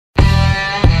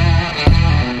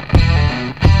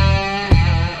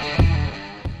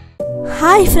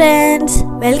Hi friends,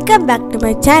 welcome back to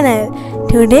my channel.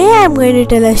 Today I am going to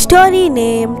tell a story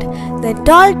named The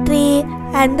Tall Tree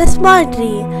and the Small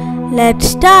Tree. Let's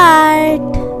start.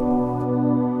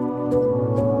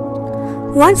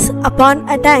 Once upon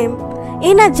a time,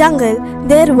 in a jungle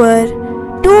there were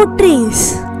two trees.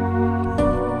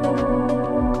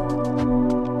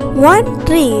 One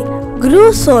tree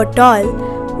grew so tall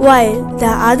while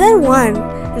the other one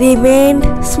remained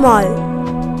small.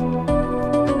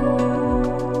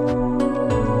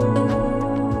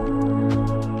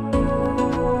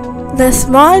 The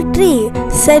small tree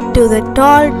said to the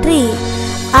tall tree,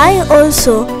 "I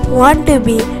also want to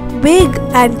be big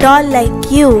and tall like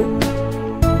you."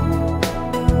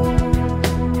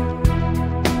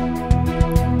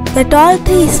 The tall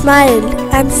tree smiled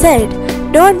and said,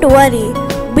 "Don't worry,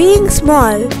 being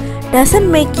small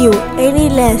doesn't make you any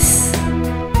less."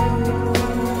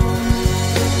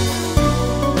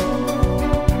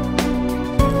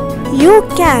 You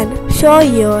can show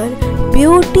your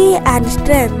beauty and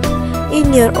strength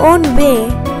in your own way.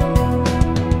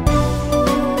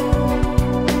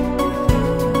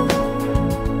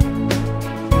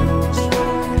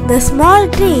 The small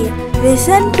tree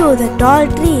listened to the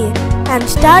tall tree and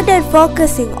started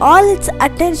focusing all its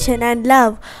attention and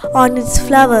love on its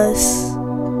flowers.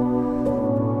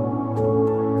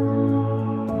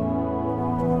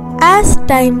 As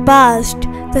time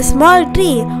passed, the small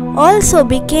tree also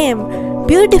became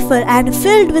beautiful and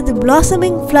filled with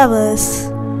blossoming flowers.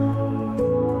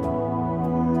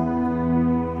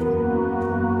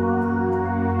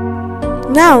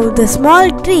 Now the small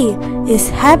tree is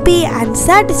happy and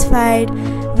satisfied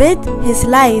with his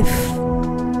life.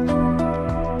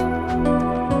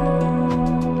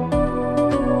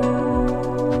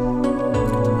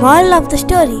 Moral of the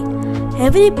story: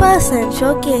 every person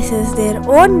showcases their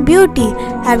own beauty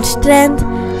and strength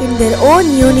in their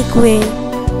own unique way.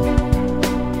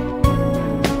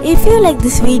 If you like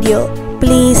this video,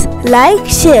 please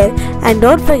like, share and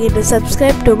don't forget to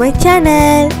subscribe to my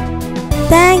channel.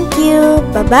 Thank you.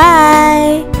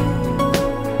 Bye-bye.